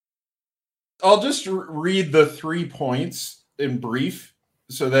I'll just read the 3 points in brief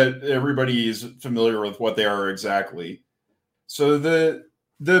so that everybody is familiar with what they are exactly. So the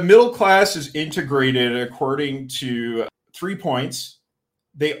middle class is integrated according to 3 points.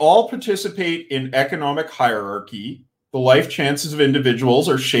 They all participate in economic hierarchy. The life chances of individuals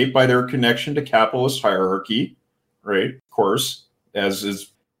are shaped by their connection to capitalist hierarchy, right? Of course, as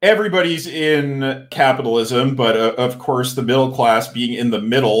is everybody's in capitalism, but of course, the middle class being in the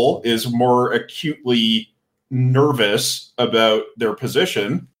middle is more acutely nervous about their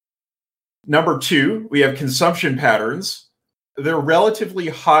position. Number 2, we have consumption patterns. Their relatively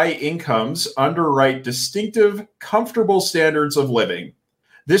high incomes underwrite distinctive, comfortable standards of living.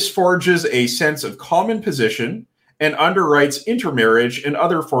 This forges a sense of common position and underwrites intermarriage and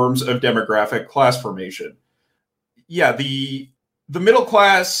other forms of demographic class formation. Yeah, the middle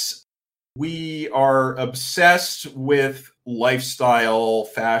class, we are obsessed with lifestyle,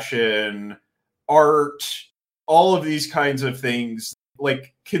 fashion, art, all of these kinds of things,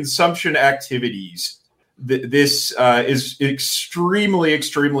 like consumption activities. This is extremely,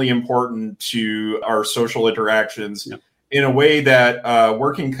 extremely important to our social interactions in a way that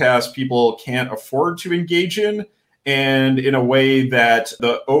working class people can't afford to engage in, and in a way that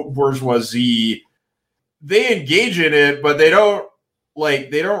the haute bourgeoisie, they engage in it, but they don't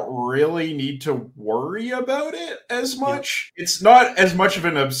really need to worry about it as much. Yeah. It's not as much of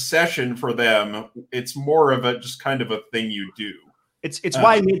an obsession for them. It's more of a just kind of a thing you do. It's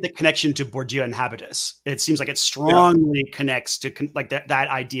why I made the connection to Bourdieu and Habitus. It seems like it strongly connects to that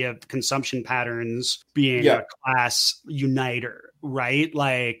idea of consumption patterns being a class uniter, right?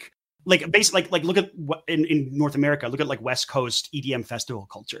 Like basically, like look at what in North America. Look at like West Coast EDM festival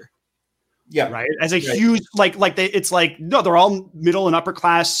culture. Yeah, right. As a huge it's like no, they're all middle and upper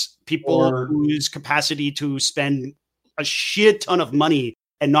class people whose capacity to spend a shit ton of money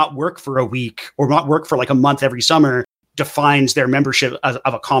and not work for a week or not work for like a month every summer defines their membership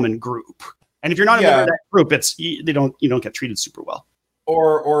of a common group. And if you're not a member of that group, you don't get treated super well.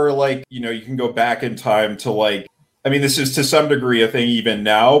 Or like, you can go back in time to like, I mean, this is to some degree a thing even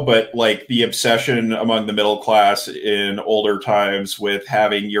now, but like the obsession among the middle class in older times with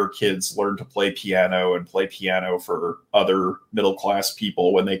having your kids learn to play piano and play piano for other middle class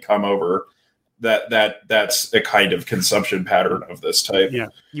people when they come over. That's a kind of consumption pattern of this type. Yeah,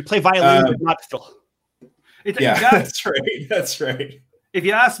 you play violin, but not fiddle. That's right. That's right. If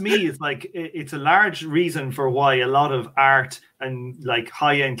you ask me, it's like it's a large reason for why a lot of art and like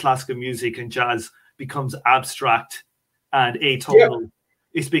high-end classical music and jazz becomes abstract and atonal.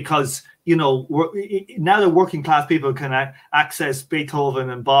 It's because now the working class people can access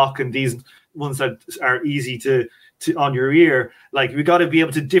Beethoven and Bach and these ones that are easy to on your ear. Like we got to be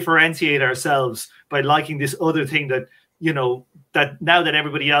able to differentiate ourselves by liking this other thing that that now that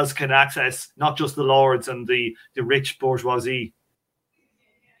everybody else can access, not just the lords and the rich bourgeoisie.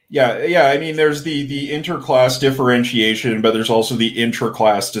 Yeah. I mean, there's the interclass differentiation, but there's also the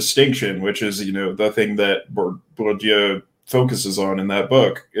intraclass distinction, which is, the thing that Bourdieu focuses on in that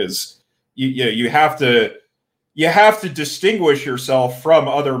book is you have to distinguish yourself from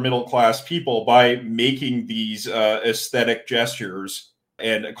other middle class people by making these aesthetic gestures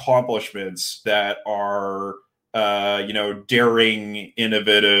and accomplishments that are daring,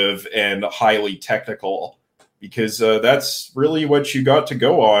 innovative, and highly technical, because that's really what you got to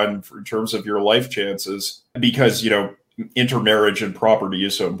go on in terms of your life chances, because, intermarriage and property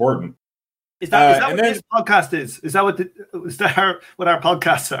is so important. Is that what this podcast is? Is that what our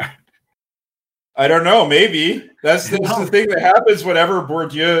podcasts are? I don't know. Maybe that's the thing that happens whenever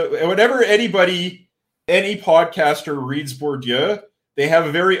any podcaster reads Bourdieu, they have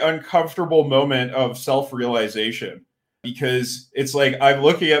a very uncomfortable moment of self-realization, because it's like, I'm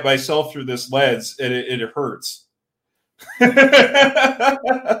looking at myself through this lens and it hurts.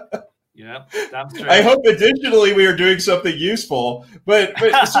 Yeah, that's true. I hope additionally we are doing something useful, but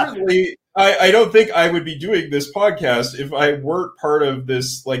certainly I don't think I would be doing this podcast if I weren't part of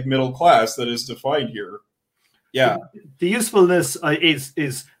this like middle class that is defined here. Yeah. The usefulness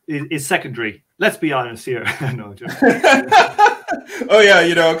is secondary. Let's be honest here. No, oh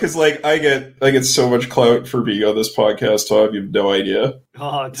yeah, because like I get so much clout for being on this podcast, Tom. You have no idea.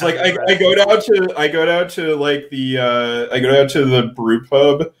 Oh, it's like I go down to like the brew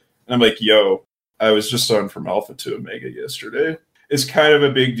pub, and I'm like, yo, I was just on From Alpha to Omega yesterday. It's kind of a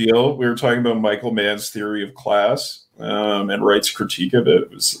big deal. We were talking about Michael Mann's theory of class and Wright's critique of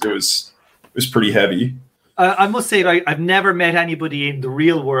it. It was pretty heavy. I must say, like, I've never met anybody in the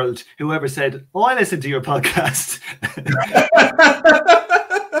real world who ever said, "Oh, I listened to your podcast."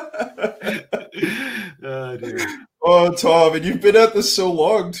 Oh, Tom, and you've been at this so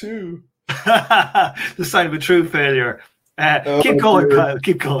long too. The sign of a true failure. Keep going, dear. Kyle.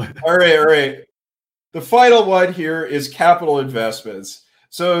 Keep going. All right. The final one here is capital investments.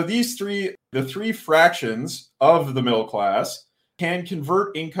 So the three fractions of the middle class can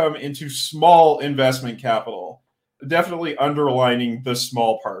convert income into small investment capital, definitely underlining the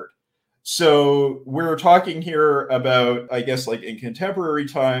small part. So we're talking here about, I guess, like in contemporary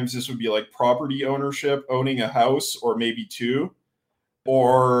times, this would be like property ownership, owning a house or maybe two.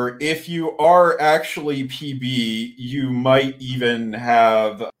 Or if you are actually PB, you might even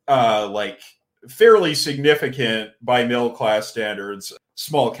have like fairly significant by middle class standards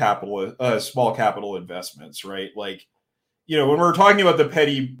small capital investments, right? Like, you know, when we're talking about the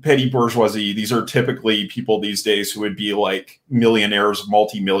petty bourgeoisie, these are typically people these days who would be like millionaires,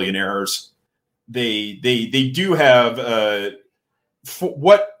 multimillionaires. They do have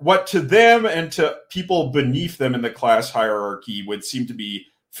what to them and to people beneath them in the class hierarchy would seem to be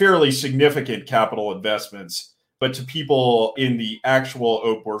fairly significant capital investments, but to people in the actual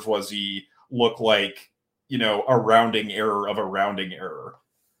haute bourgeoisie look like, you know, a rounding error of a rounding error.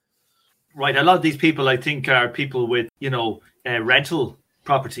 Right. A lot of these people, I think, are people with, you know, rental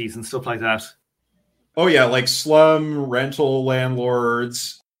properties and stuff like that. Oh, yeah, like slum rental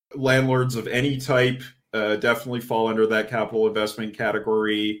landlords of any type definitely fall under that capital investment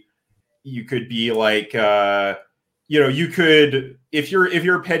category. You could be like, you know, you could, if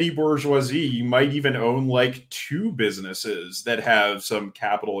you're petty bourgeoisie, you might even own like two businesses that have some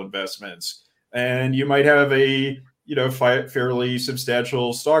capital investments. And you might have a, you know, fairly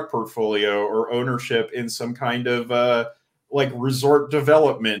substantial stock portfolio or ownership in some kind of like resort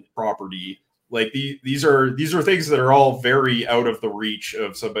development property. Like these are things that are all very out of the reach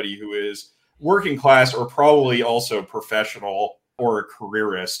of somebody who is working class or probably also professional or a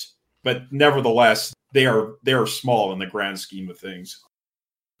careerist. But nevertheless, they are small in the grand scheme of things.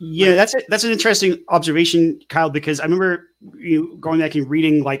 Yeah, that's an interesting observation, Kyle, because I remember going back and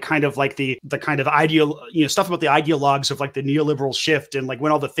reading like kind of like the kind of stuff about the ideologues of like the neoliberal shift, and like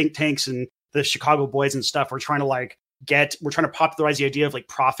when all the think tanks and the Chicago boys and stuff were trying to popularize the idea of like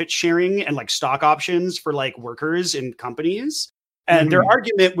profit sharing and like stock options for like workers in companies. And their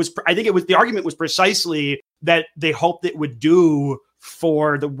argument was, the argument was precisely that they hoped it would do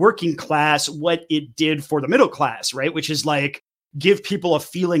for the working class what it did for the middle class, right? Which is like give people a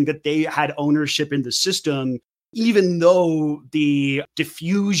feeling that they had ownership in the system, even though the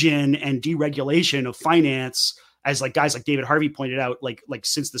diffusion and deregulation of finance, as like guys like David Harvey pointed out, like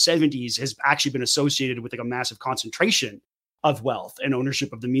since the 70s has actually been associated with like a massive concentration of wealth and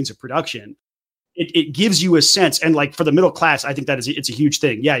ownership of the means of production. It gives you a sense, and like for the middle class, I think that it's a huge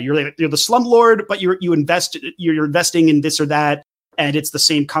thing. Yeah, you're the slumlord, but you're investing in this or that, and it's the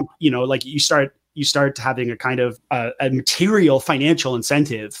same like you start having a kind of a material financial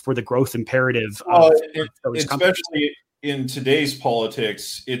incentive for the growth imperative. Especially in today's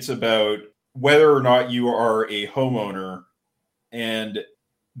politics, it's about whether or not you are a homeowner, and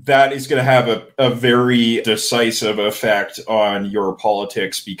that is going to have a very decisive effect on your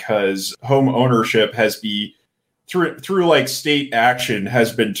politics, because home ownership has through like state action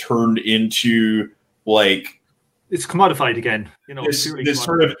has been turned into like it's commodified again. You know, this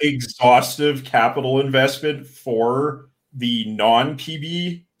sort of exhaustive capital investment for the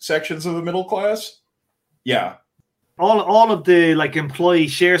non-PB sections of the middle class. Yeah. All of the like employee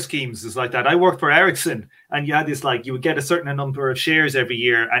share schemes is like that. I worked for Ericsson, and you had this like you would get a certain number of shares every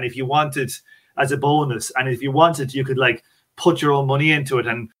year, and if you wanted as a bonus, and if you wanted, you could like put your own money into it.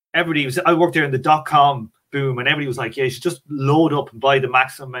 And I worked there in the .com boom, and everybody was like, yeah, you should just load up and buy the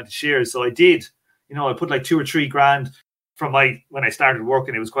maximum amount of shares. So I did. You know, I put like $2 or $3 grand from when I started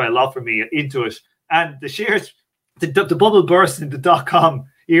working. It was quite a lot for me into it, and the shares, the bubble burst in the .com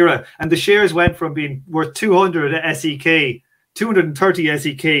era, and the shares went from being worth 230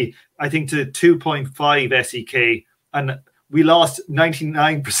 SEK, I think, to 2.5 SEK, and we lost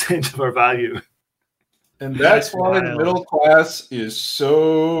 99% of our value. And that's why the middle class is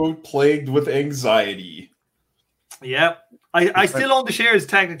so plagued with anxiety. Yeah, I still own the shares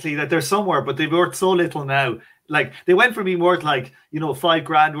technically, that they're somewhere, but they've worth so little now. Like they went from being worth like, you know, $5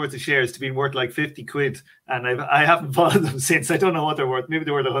 grand worth of shares to being worth like 50 quid. And I haven't followed them since. I don't know what they're worth. Maybe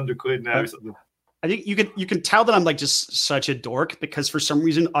they're worth 100 quid now or something. I think you can tell that I'm like just such a dork, because for some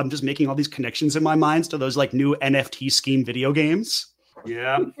reason I'm just making all these connections in my mind to those like new NFT scheme video games.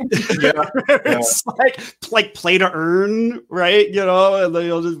 Yeah. It's like play to earn, right? You know, and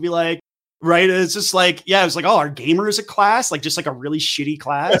they'll just be like, right. It's just like, yeah, it's like, oh, are gamers a class? Like just like a really shitty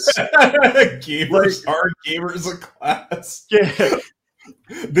class. Gamers are gamers a class. Yeah.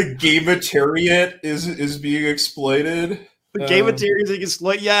 The gametariat is being exploited. The game of theory is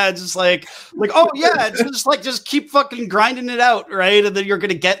exploit. Yeah, just like, oh yeah, just keep fucking grinding it out, right? And then you're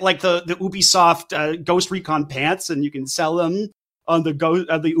gonna get like the Ubisoft Ghost Recon pants, and you can sell them on the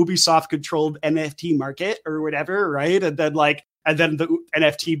Ubisoft controlled NFT market or whatever, right? And then the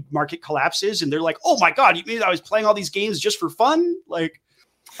NFT market collapses, and they're like, oh my god, you mean I was playing all these games just for fun? Like,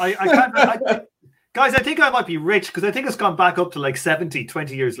 I can't. Guys, I think I might be rich because I think it's gone back up to like 70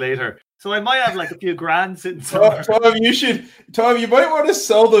 20 years later. So I might have like a few grand sitting somewhere. Tom, you might want to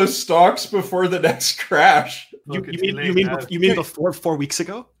sell those stocks before the next crash. You mean before 4 weeks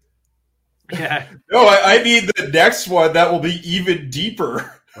ago? Yeah. No, I mean the next one that will be even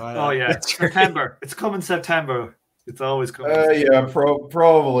deeper. Oh yeah, September. It's coming September. It's always coming. Yeah,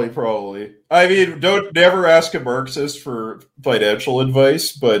 probably. I mean, don't never ask a Marxist for financial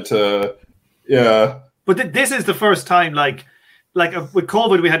advice, but yeah. But this is the first time, like with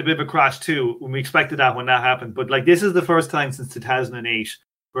COVID, we had a bit of a crash too. When we expected that when that happened, but like this is the first time since 2008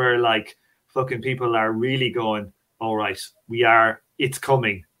 where like fucking people are really going, all right, it's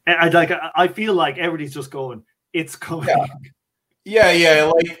coming. I feel like everybody's just going, it's coming.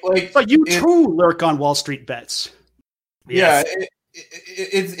 Yeah. Like. But you too lurk on Wall Street bets. Yes. Yeah,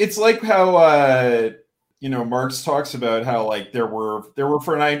 it's like how Marx talks about how like there were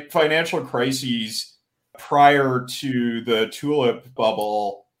financial crises prior to the tulip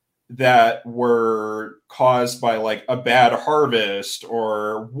bubble that were caused by like a bad harvest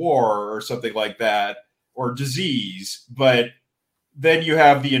or war or something like that, or disease, but then you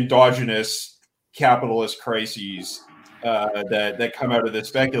have the endogenous capitalist crises that come out of the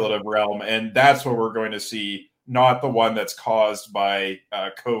speculative realm, and that's what we're going to see, not the one that's caused by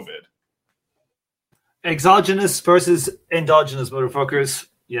COVID. Exogenous versus endogenous, motherfuckers.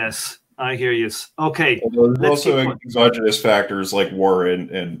 Yes, I hear you. Okay. There's also exogenous factors like war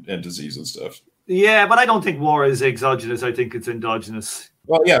and disease and stuff. Yeah, but I don't think war is exogenous. I think it's endogenous.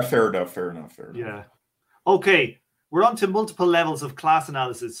 Well, yeah, fair enough. Yeah. Okay. We're on to multiple levels of class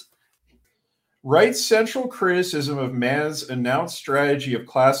analysis. Wright's central criticism of Mann's announced strategy of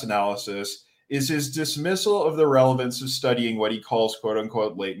class analysis is his dismissal of the relevance of studying what he calls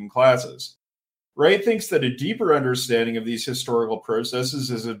quote-unquote latent classes. Wright thinks that a deeper understanding of these historical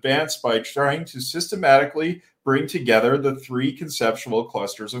processes is advanced by trying to systematically bring together the three conceptual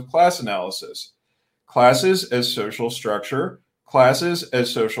clusters of class analysis: classes as social structure, classes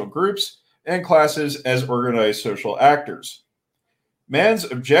as social groups, and classes as organized social actors. Mann's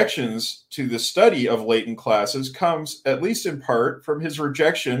objections to the study of latent classes comes, at least in part, from his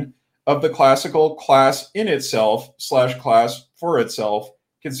rejection of the classical class in itself / class for itself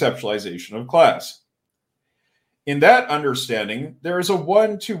conceptualization of class. In that understanding, there is a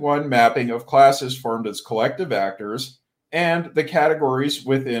one-to-one mapping of classes formed as collective actors and the categories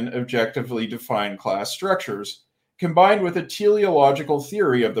within objectively defined class structures, combined with a teleological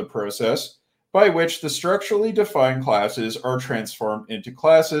theory of the process by which the structurally defined classes are transformed into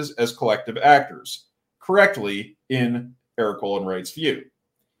classes as collective actors, correctly in Ercole and Wright's view.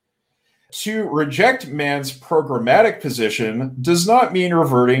 To reject Mann's programmatic position does not mean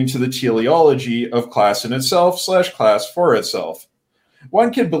reverting to the teleology of class in itself / class for itself.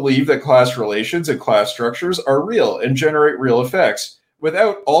 One can believe that class relations and class structures are real and generate real effects,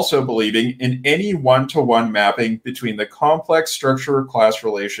 without also believing in any one-to-one mapping between the complex structure of class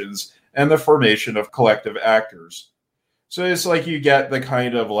relations and the formation of collective actors. So it's like you get the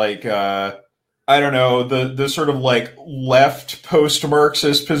kind of like, the sort of like left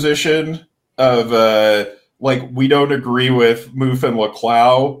post-Marxist position of we don't agree with Mouffe and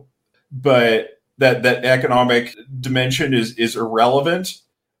Laclau, but that economic dimension is irrelevant.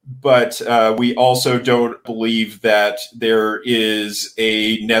 But we also don't believe that there is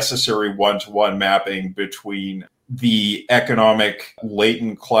a necessary one-to-one mapping between the economic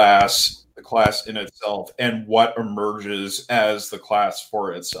latent class, the class in itself, and what emerges as the class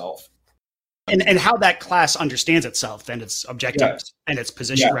for itself. And how that class understands itself and its objectives and its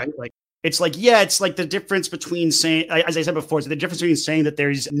position, right? Like it's like the difference between saying, as I said before, it's the difference between saying that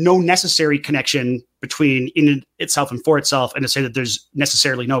there's no necessary connection between in itself and for itself, and to say that there's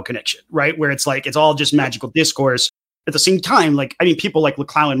necessarily no connection, right? Where it's like it's all just magical discourse. At the same time, people like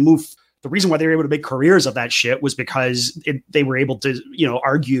Laclau and Mouffe, the reason why they were able to make careers of that shit was because they were able to,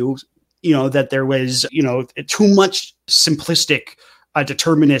 argue, that there was, too much simplistic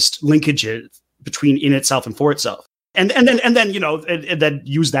determinist linkages between in itself and for itself. And then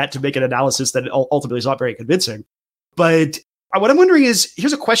use that to make an analysis that ultimately is not very convincing. But what I'm wondering is,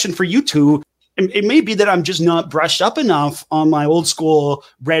 here's a question for you two. It may be that I'm just not brushed up enough on my old school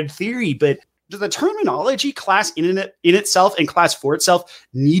red theory, but the terminology class in itself and class for itself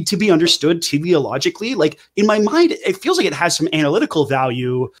need to be understood teleologically? Like in my mind, it feels like it has some analytical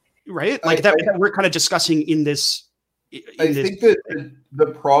value, right? Like that we're kind of discussing in this. I think that the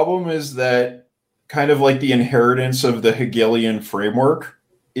problem is that kind of like the inheritance of the Hegelian framework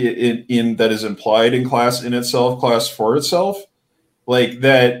in that is implied in class in itself, class for itself, like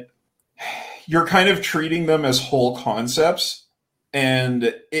that you're kind of treating them as whole concepts,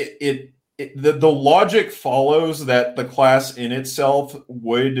 and the logic follows that the class in itself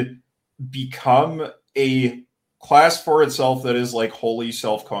would become a class for itself that is like wholly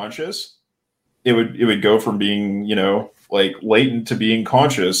self-conscious. It would go from being, like latent to being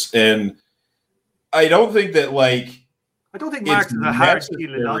conscious. And I don't think that Marx is a hard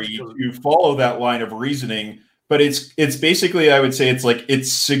to follow that line of reasoning, but it's basically, I would say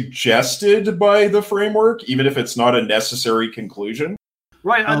it's suggested by the framework, even if it's not a necessary conclusion.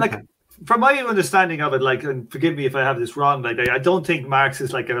 Right. And from my understanding of it, and forgive me if I have this wrong, I don't think Marx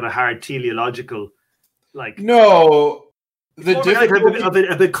is got a hard teleological, no. The difficulty of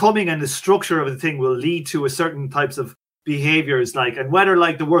it becoming, and the structure of the thing will lead to a certain types of behaviors, and whether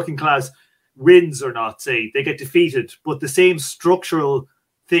the working class wins or not, say they get defeated, but the same structural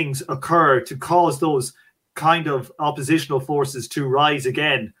things occur to cause those kind of oppositional forces to rise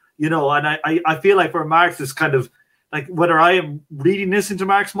again. And I feel like for Marx, it's kind of whether I am reading this into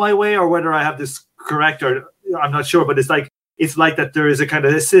Marx my way or whether I have this correct, or I'm not sure, but it's like that there is a kind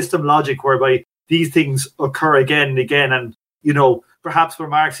of a system logic whereby these things occur again and again, and perhaps for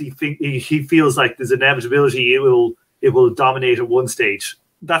Marx, he feels like there's inevitability. It will dominate at one stage.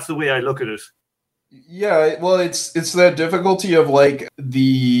 That's the way I look at it. Yeah, well, it's that difficulty of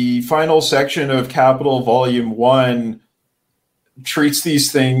the final section of Capital Volume 1 treats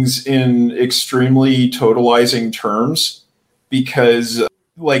these things in extremely totalizing terms, because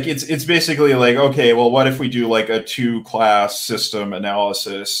it's basically okay, well, what if we do a 2-class system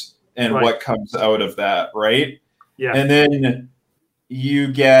analysis, and what comes out of that, right? Yeah. And then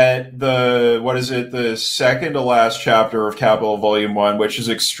you get the second to last chapter of Capital Volume 1, which is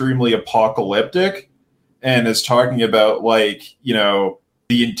extremely apocalyptic and is talking about the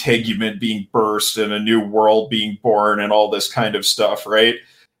integument being burst and a new world being born and all this kind of stuff, right?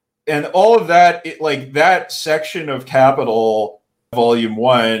 And all of that, that section of Capital Volume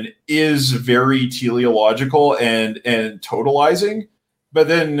 1 is very teleological and totalizing. But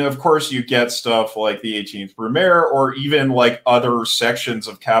then, of course, you get stuff like the 18th Brumaire, or even other sections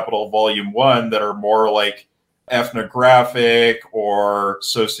of Capital Volume 1 that are more ethnographic or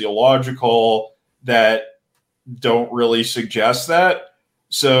sociological that don't really suggest that.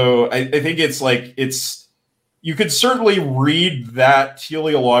 So I think it's you could certainly read that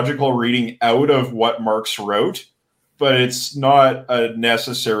teleological reading out of what Marx wrote, but it's not a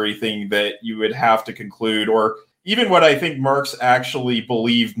necessary thing that you would have to conclude, or even what I think Marx actually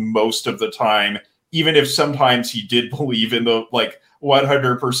believed most of the time, even if sometimes he did believe in the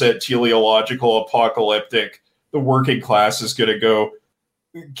 100% teleological apocalyptic, the working class is going to go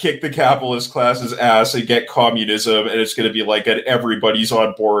kick the capitalist class's ass and get communism, and it's going to be an everybody's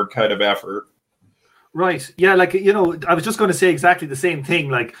on board kind of effort. Right. Yeah. I was just going to say exactly the same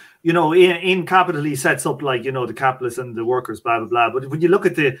thing. In Capital, he sets up the capitalists and the workers, blah, blah, blah. But when you look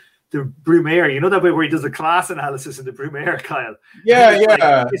at the Brumaire, that way where he does the class analysis in the Brumaire, Kyle. Yeah,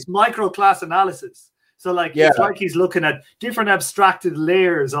 yeah. It's micro class analysis. So it's like he's looking at different abstracted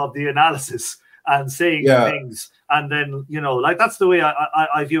layers of the analysis and saying things. And then, that's the way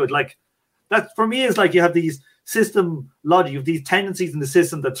I view it. That for me is you have these system logic, you have these tendencies in the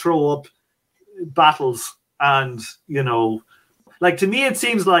system that throw up battles. And, to me, it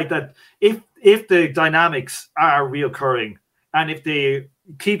seems that if the dynamics are reoccurring, and if they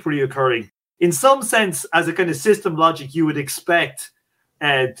keep reoccurring, in some sense, as a kind of system logic, you would expect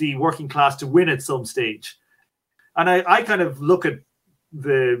the working class to win at some stage. And I kind of look at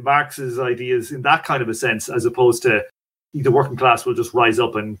the Marx's ideas in that kind of a sense, as opposed to the working class will just rise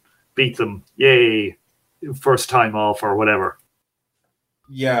up and beat them, yay, first time off or whatever.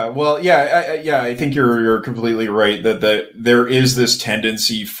 Yeah, well, I think you're completely right that there is this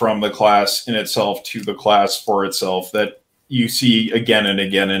tendency from the class in itself to the class for itself that you see again and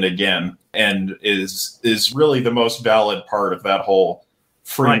again and again, and is really the most valid part of that whole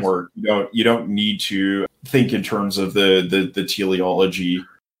framework. Right. You don't need to think in terms of the teleology.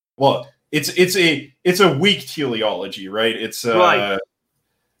 Well, it's a weak teleology, right? It's right.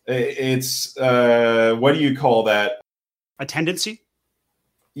 It's what do you call that? A tendency?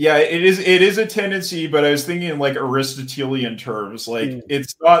 Yeah, it is a tendency, but I was thinking in Aristotelian terms.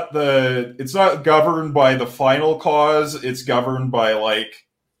 It's not governed by the final cause, it's governed by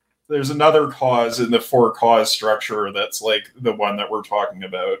there's another cause in the 4-cause structure that's like the one that we're talking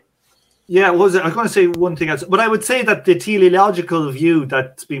about. Yeah, I was going to say one thing else, but I would say that the teleological view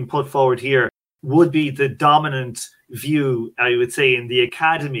that's been put forward here would be the dominant view, I would say, in the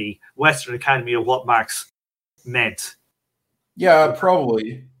academy, Western academy, of what Marx meant. Yeah,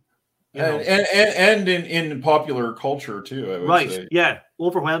 probably. And in popular culture too, I would say. Yeah,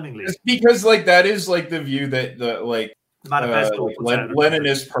 overwhelmingly. It's because like that is like the view that the manifesto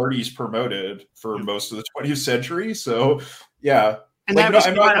Leninist parties promoted for most of the 20th century. So yeah. And that was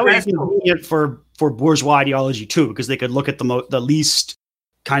convenient for bourgeois ideology too, because they could look at the least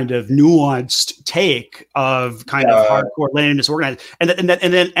kind of nuanced take of kind of hardcore Leninist organized, and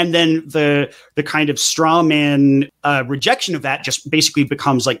then the kind of straw man rejection of that just basically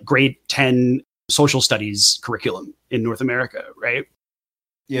becomes like grade 10 social studies curriculum in North America, right?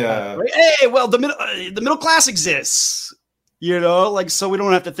 Yeah. Hey, well, the middle class exists. So we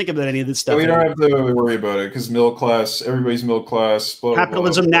don't have to think about any of this stuff. We don't have to worry about it because middle class, everybody's middle class. Blah,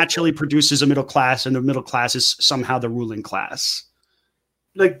 Capitalism blah, blah. naturally produces a middle class, and the middle class is somehow the ruling class.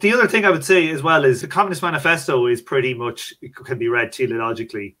 Like the other thing I would say as well is the Communist Manifesto is pretty much, it can be read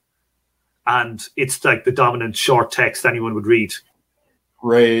teleologically, and it's like the dominant short text anyone would read.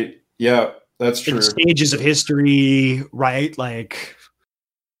 Right. Yeah, that's true. The stages of history, right? Like,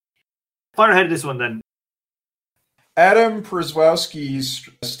 far ahead of this one then. Adam Przeworski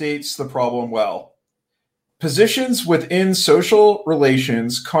states the problem well. Positions within social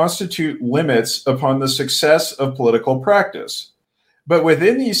relations constitute limits upon the success of political practice. But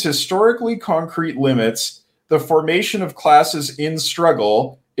within these historically concrete limits, the formation of classes in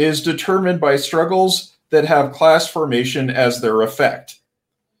struggle is determined by struggles that have class formation as their effect.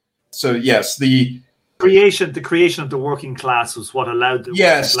 So yes, the creation of the working class was what allowed the working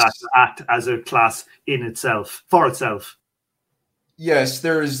class to act as a class in itself, for itself. Yes,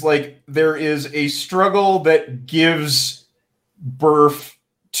 there is a struggle that gives birth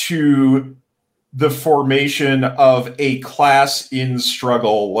to the formation of a class in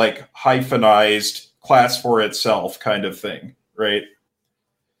struggle, like hyphenized class for itself kind of thing, right?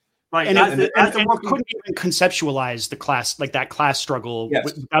 Right, and couldn't even conceptualize the class, like that class struggle,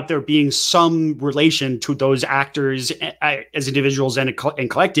 without there being some relation to those actors as individuals and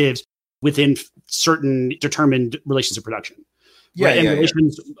collectives within certain determined relations of production.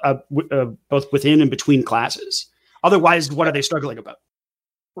 Relations both within and between classes. Otherwise, what are they struggling about?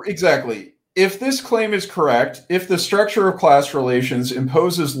 Exactly. If this claim is correct, if the structure of class relations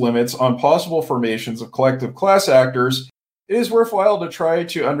imposes limits on possible formations of collective class actors, it is worthwhile to try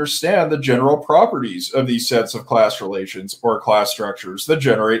to understand the general properties of these sets of class relations or class structures that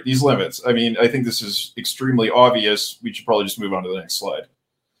generate these limits. I mean, I think this is extremely obvious. We should probably just move on to the next slide.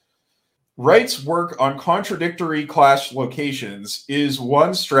 Wright's work on contradictory class locations is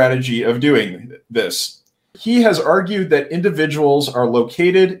one strategy of doing this. He has argued that individuals are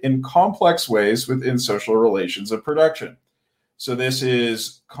located in complex ways within social relations of production. So this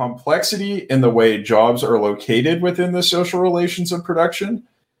is complexity in the way jobs are located within the social relations of production.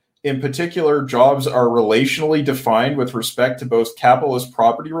 In particular, jobs are relationally defined with respect to both capitalist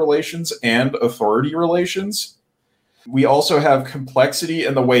property relations and authority relations. We also have complexity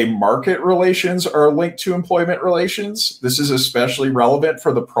in the way market relations are linked to employment relations. This is especially relevant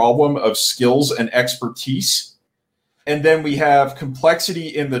for the problem of skills and expertise. And then we have complexity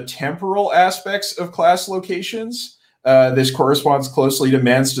in the temporal aspects of class locations. This corresponds closely to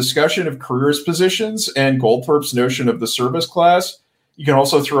Mann's discussion of careers positions and Goldthorpe's notion of the service class. You can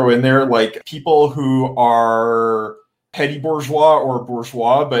also throw in there like people who are petty bourgeois or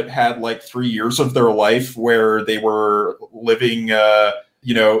bourgeois, but had like 3 years of their life where they were living,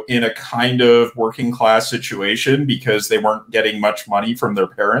 in a kind of working class situation because they weren't getting much money from their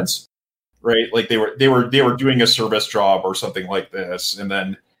parents, right? Like they were doing a service job or something like this, and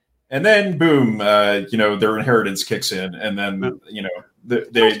then boom, their inheritance kicks in, and then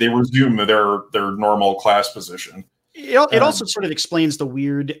they resume their normal class position. It also sort of explains the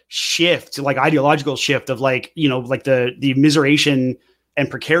weird shift, like ideological shift of the immiseration and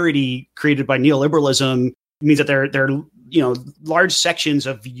precarity created by neoliberalism means that there are large sections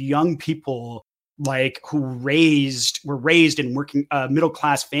of young people who were raised in working middle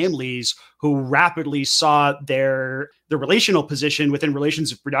class families who rapidly saw their relational position within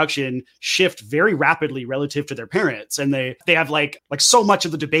relations of production shift very rapidly relative to their parents, and they have like so much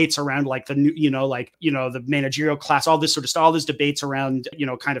of the debates around the managerial class, all this sort of stuff, all these debates around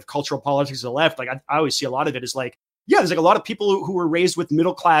kind of cultural politics of the left. Like I always see a lot of it is there's like a lot of people who were raised with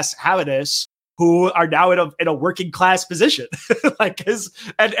middle class habitus who are now in a working class position, and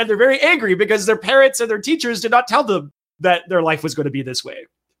they're very angry because their parents and their teachers did not tell them that their life was going to be this way.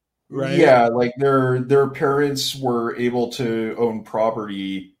 right? Yeah, like their parents were able to own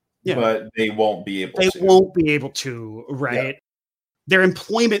property, but they won't be able to. They won't be able to, right? Yeah. Their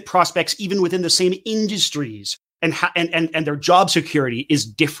employment prospects, even within the same industries, and their job security is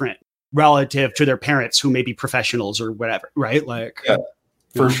different relative to their parents who may be professionals or whatever, right? Like,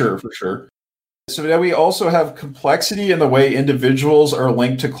 for sure. So now we also have complexity in the way individuals are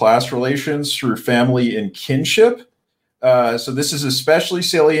linked to class relations through family and kinship. So this is especially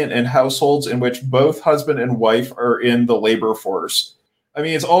salient in households in which both husband and wife are in the labor force. I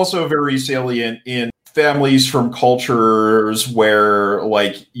mean, it's also very salient in families from cultures where,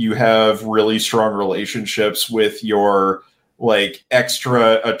 like, you have really strong relationships with your, like,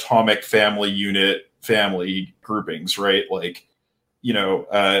 extra atomic family unit family groupings, right? Like, you know,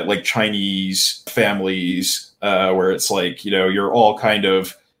 like Chinese families, where it's like, you know, you're all kind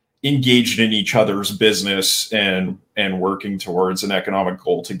of engaged in each other's business and working towards an economic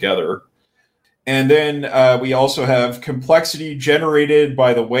goal together. And then we also have complexity generated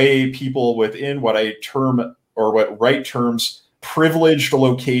by the way people within what Wright terms privileged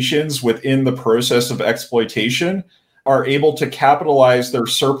locations within the process of exploitation are able to capitalize their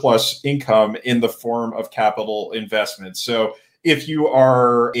surplus income in the form of capital investments. So if you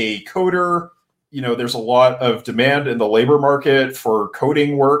are a coder, you know, there's a lot of demand in the labor market for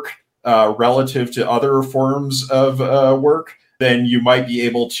coding work relative to other forms of work, then you might be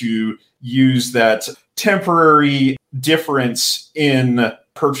able to use that temporary difference in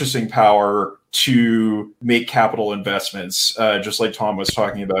purchasing power to make capital investments, just like Tom was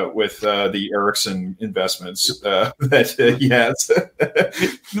talking about with the Ericsson investments that he has.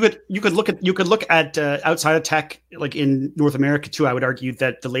 You could look at outside of tech, like in North America too. I would argue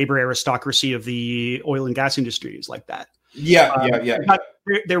that the labor aristocracy of the oil and gas industry is like that.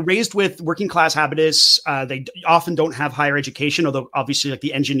 They're raised with working class habitus. They often don't have higher education, although obviously like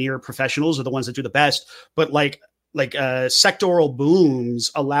the engineer professionals are the ones that do the best. But like sectoral booms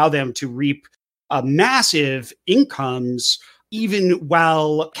allow them to reap massive incomes, even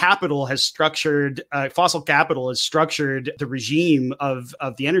while capital has structured, fossil capital has structured the regime of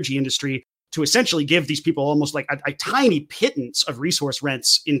the energy industry to essentially give these people almost like a tiny pittance of resource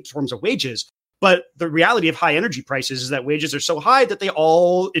rents in terms of wages. But the reality of high energy prices is that wages are so high that they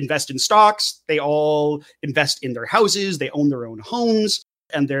all invest in stocks, they all invest in their houses, they own their own homes,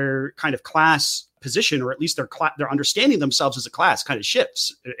 and their kind of class position, or at least their understanding themselves as a class, kind of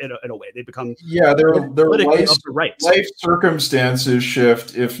shifts in a way. They become their life circumstances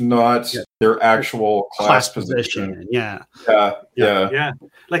shift, if not their actual class position. Yeah.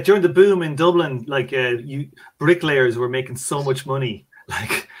 Like during the boom in Dublin, like bricklayers were making so much money.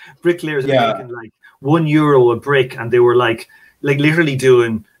 Like bricklayers were making like €1 a brick, and they were like literally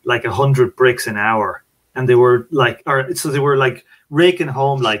doing like 100 bricks an hour, and they were like, they were like raking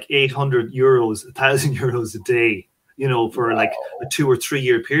home like €800, €1,000 a day, you know, for like a 2 or 3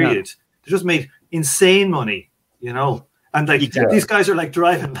 year period. They just made insane money, you know. And like these guys are like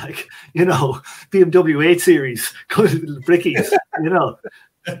driving like, you know, BMW 8 Series, brickies, you know,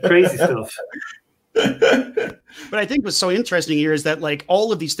 crazy stuff. But I think what's so interesting here is that like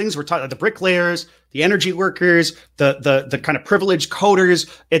all of these things we're talking, the bricklayers, the energy workers, the kind of privileged coders,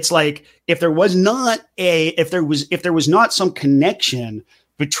 it's like if there was not some connection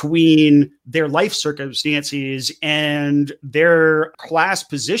between their life circumstances and their class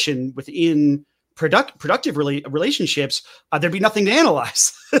position within productive relationships, there'd be nothing to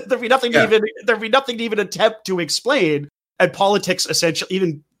analyze. There'd be nothing to even attempt to explain. And politics, essentially,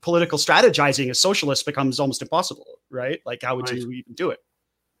 even political strategizing as socialists becomes almost impossible, right? Like, how would you even do it?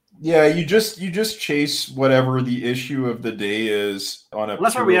 Yeah, you just chase whatever the issue of the day is on a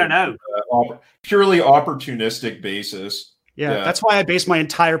that's where we are now. Purely opportunistic basis. Yeah, that's why I base my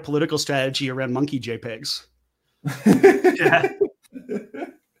entire political strategy around monkey JPEGs. Yeah.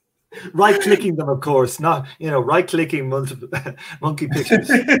 Right-clicking them, of course, not, you know, right-clicking monkey pictures.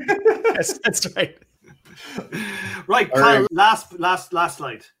 Yes, that's right. Right, Kyle, last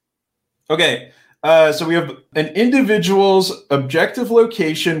slide. Okay, so we have an individual's objective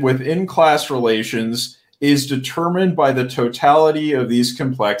location within class relations is determined by the totality of these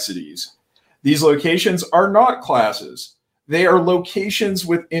complexities. These locations are not classes. They are locations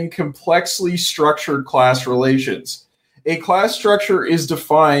within complexly structured class relations. A class structure is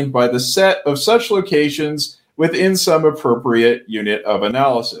defined by the set of such locations within some appropriate unit of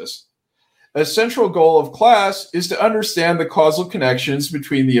analysis. A central goal of class is to understand the causal connections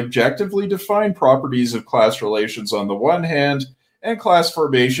between the objectively defined properties of class relations on the one hand and class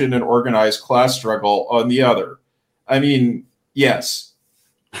formation and organized class struggle on the other. I mean, yes,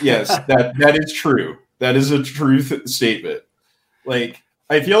 that is true. That is a true statement. Like,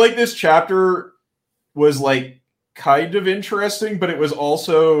 I feel like this chapter was like kind of interesting, but it was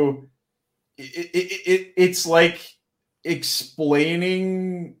also it's like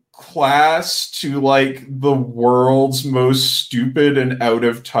explaining class to like the world's most stupid and out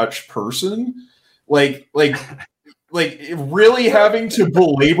of touch person, like really having to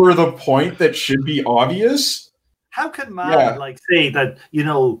belabor the point that should be obvious. How can man like say that, you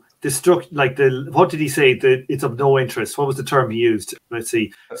know, what did he say? That it's of no interest. What was the term he used? Let's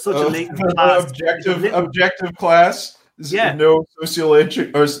see. Such a latent class. Objective class. Yeah. No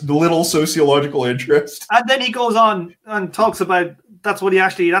little sociological interest. And then he goes on and talks about that's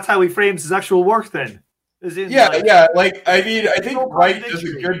how he frames his actual work then. Like, I mean, I think Wright does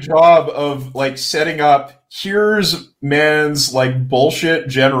a good job of like setting up, here's man's like bullshit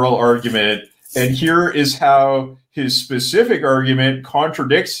general argument, and here is how his specific argument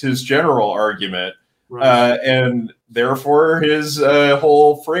contradicts his general argument. Right. And therefore his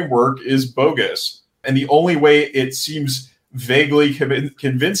whole framework is bogus. And the only way it seems vaguely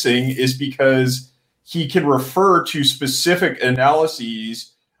convincing is because he can refer to specific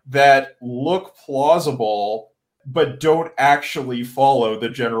analyses that look plausible, but don't actually follow the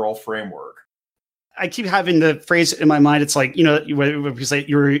general framework. I keep having the phrase in my mind. It's like, you know, you say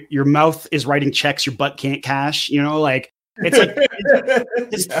your mouth is writing checks, your butt can't cash, you know, like it's like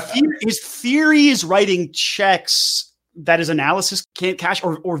his theory is writing checks that his analysis can't cash,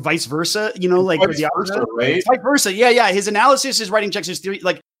 or vice versa, you know, like vice versa, right? Vice versa. Yeah. His analysis is writing checks, his theory,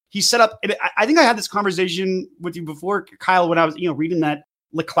 like he set up. I think I had this conversation with you before, Kyle, when I was, you know, reading that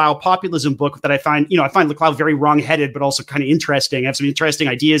Laclau populism book that I find Laclau very wrong-headed, but also kind of interesting. I have some interesting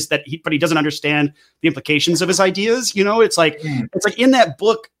ideas but he doesn't understand the implications of his ideas. You know, it's like in that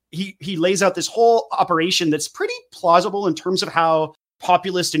book, he lays out this whole operation that's pretty plausible in terms of how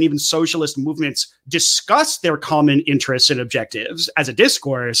populist and even socialist movements discuss their common interests and objectives as a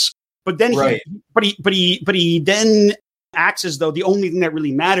discourse. But then he then acts as though the only thing that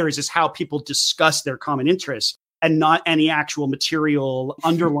really matters is how people discuss their common interests, and not any actual material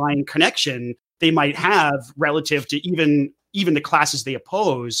underlying connection they might have relative to even the classes they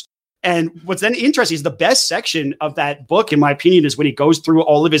oppose. And what's then interesting is the best section of that book, in my opinion, is when he goes through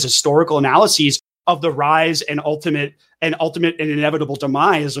all of his historical analyses of the rise and ultimate and inevitable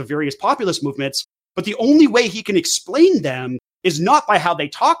demise of various populist movements. But the only way he can explain them is not by how they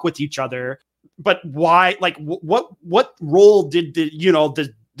talk with each other, but why, like what role did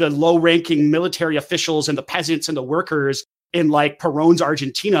the low-ranking military officials and the peasants and the workers in like Perón's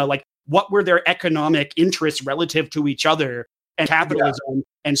Argentina, like what were their economic interests relative to each other and capitalism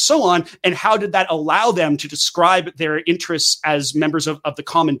and so on, and how did that allow them to describe their interests as members of the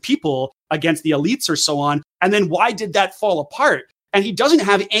common people against the elites or so on, and then why did that fall apart? And he doesn't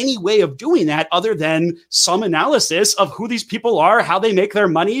have any way of doing that other than some analysis of who these people are, how they make their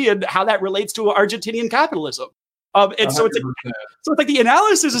money, and how that relates to Argentinian capitalism. And so it's like the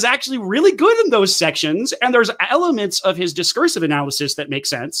analysis is actually really good in those sections, and there's elements of his discursive analysis that make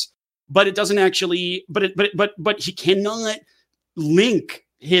sense, but it doesn't actually. But he cannot link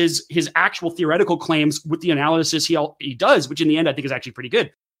his actual theoretical claims with the analysis he does, which in the end I think is actually pretty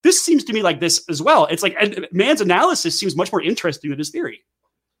good. This seems to me like this as well. It's like Mann's analysis seems much more interesting than his theory,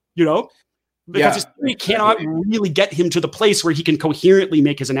 you know, because his theory cannot really get him to the place where he can coherently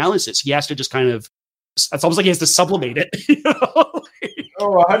make his analysis. He has to just kind of. It's almost like he has to sublimate it. You know?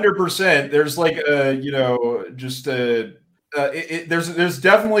 100%. There's like there's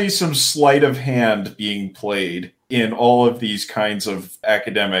definitely some sleight of hand being played in all of these kinds of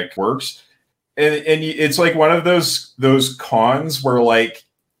academic works, and it's like one of those cons where like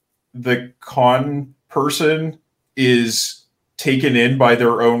the con person is taken in by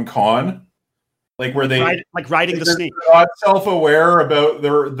their own con. Like where they like riding the snake, not self-aware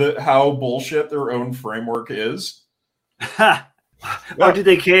about how bullshit their own framework is. Or do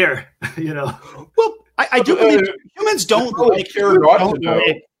they care? You know. Well, I do believe humans don't care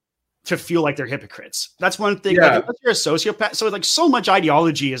to feel like they're hypocrites. That's one thing. Yeah. Like, unless you're a sociopath, so like so much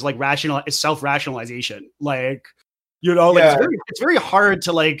ideology is like self-rationalization. Like, you know, like it's very hard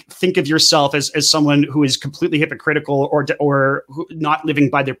to like think of yourself as someone who is completely hypocritical or not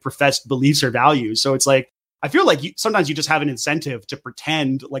living by their professed beliefs or values. So it's like, I feel like sometimes you just have an incentive to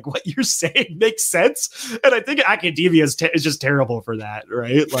pretend like what you're saying makes sense. And I think academia is just terrible for that,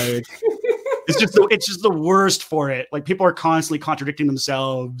 right? Like it's just the worst for it. Like people are constantly contradicting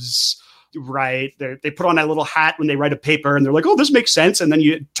themselves, right? They put on that little hat when they write a paper and they're like, oh, this makes sense. And then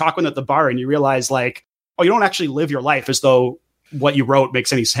you talk with them at the bar and you realize like, oh, you don't actually live your life as though what you wrote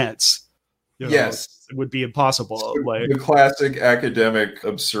makes any sense. You know, yes. It would be impossible. So like the classic academic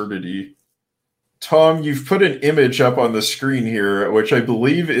absurdity. Tom, you've put an image up on the screen here, which I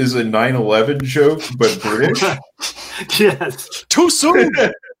believe is a 9/11 joke, but British. Yes. Too soon.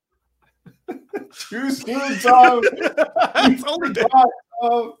 Too soon, Tom.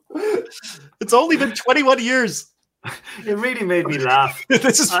 It's only been 21 years. It really made me laugh.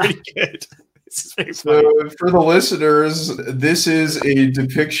 This is pretty good. So, for the listeners, this is a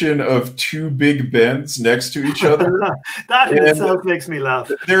depiction of two Big Bens next to each other. That in itself makes me laugh.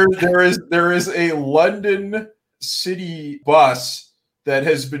 There is a London city bus that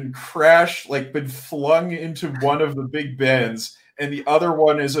has been crashed, like been flung into one of the Big Bens, and the other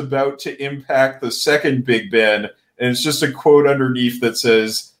one is about to impact the second Big Ben. And it's just a quote underneath that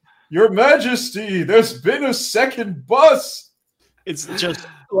says, "Your Majesty, there's been a second bus." It's just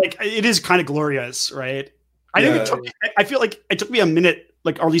like, it is kind of glorious, right? I feel like it took me a minute,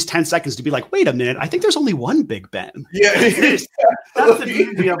 like, or at least 10 seconds to be like, wait a minute, I think there's only one Big Ben. Yeah, that's the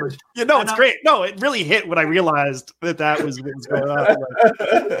beauty of it. You know, it's great. No, it really hit when I realized that was what was going on.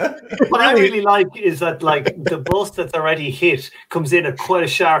 What I really like is that, like, the bus that's already hit comes in at quite a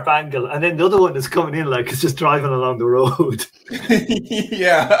sharp angle, and then the other one that's coming in, like, it's just driving along the road.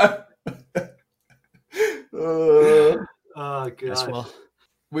 Yeah. Oh, God. Yes, well,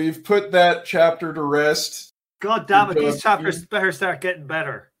 we've put that chapter to rest. God damn it, these chapters better start getting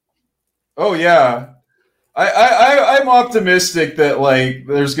better. Oh, yeah. I'm optimistic that, like,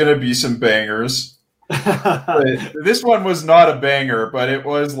 there's going to be some bangers. This one was not a banger, but it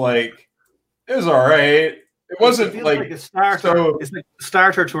was, like, it was all right. It wasn't like a starter. So, it's like a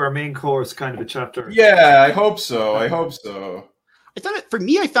starter to our main course kind of a chapter. Yeah, I hope so. I found it, for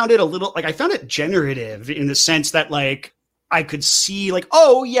me, I found it a little, like, I found it generative in the sense that, like, I could see, like,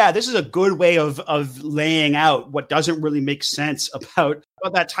 oh yeah, this is a good way of laying out what doesn't really make sense about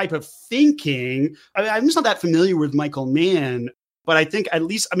that type of thinking. I mean, I'm just not that familiar with Michael Mann, but I think at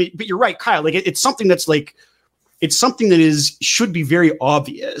least, I mean, but you're right, Kyle. Like, it's something that's like, it's something that should be very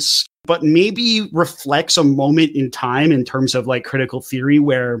obvious, but maybe reflects a moment in time in terms of, like, critical theory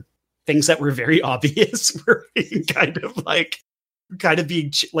where things that were very obvious were kind of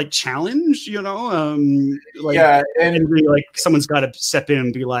being like challenged, you know? Like, yeah, and really, like, someone's got to step in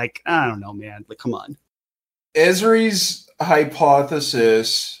and be like, I don't know, man. Like, come on. Esri's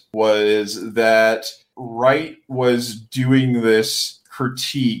hypothesis was that Wright was doing this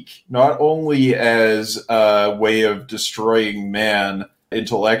critique not only as a way of destroying man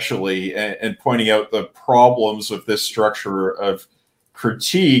intellectually and pointing out the problems with this structure of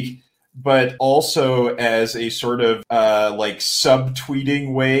critique, but also as a sort of like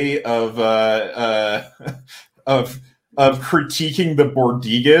subtweeting way of critiquing the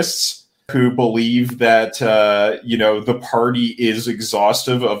Bordigists, who believe that the party is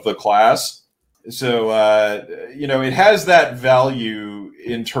exhaustive of the class. So it has that value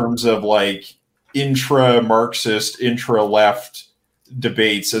in terms of, like, intra-Marxist, intra-left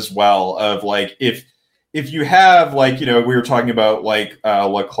debates as well. Of, like, if you have, like, we were talking about, like,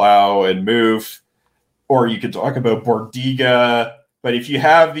 Laclau and Mouffe, or you could talk about Bordiga, but if you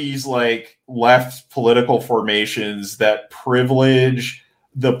have these, like, left political formations that privilege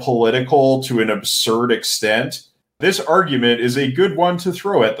the political to an absurd extent, this argument is a good one to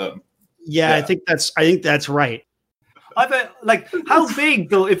throw at them. Yeah. I think that's right. I bet, like, how big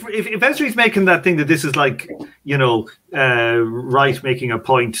though? If Esri's making that thing that this is, like, Wright making a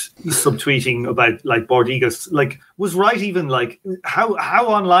point, subtweeting about, like, Bordigist, like, was Wright even, like, how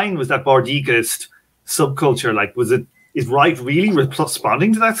online was that Bordigist subculture? Like, is Wright really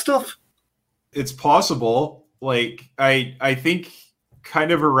responding to that stuff? It's possible. Like, I think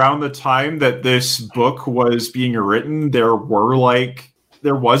kind of around the time that this book was being written, there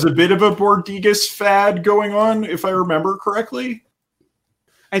was a bit of a Bordigist fad going on, if I remember correctly.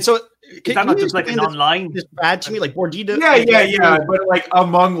 And so, is that not just like an online? This bad to me, like Bordiga. Yeah. But, like,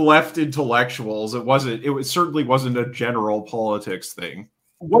 among left intellectuals, it certainly wasn't a general politics thing.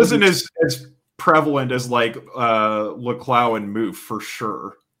 It wasn't as prevalent as, like, Laclau and Mouffe, for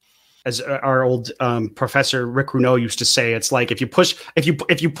sure. As our old professor Rick Runeau used to say, it's like if you push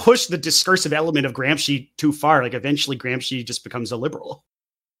the discursive element of Gramsci too far, like, eventually Gramsci just becomes a liberal.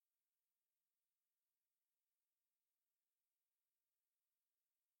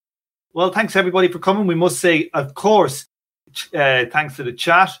 Well, thanks everybody for coming. We must say, of course, thanks to the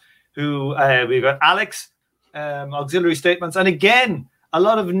chat, who we've got Alex, auxiliary statements, and again, a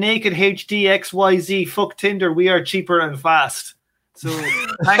lot of naked HD XYZ, fuck Tinder, we are cheaper and fast. So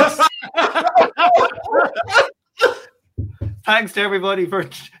thanks. Thanks to everybody for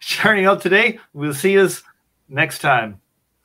sharing up today. We'll see you next time.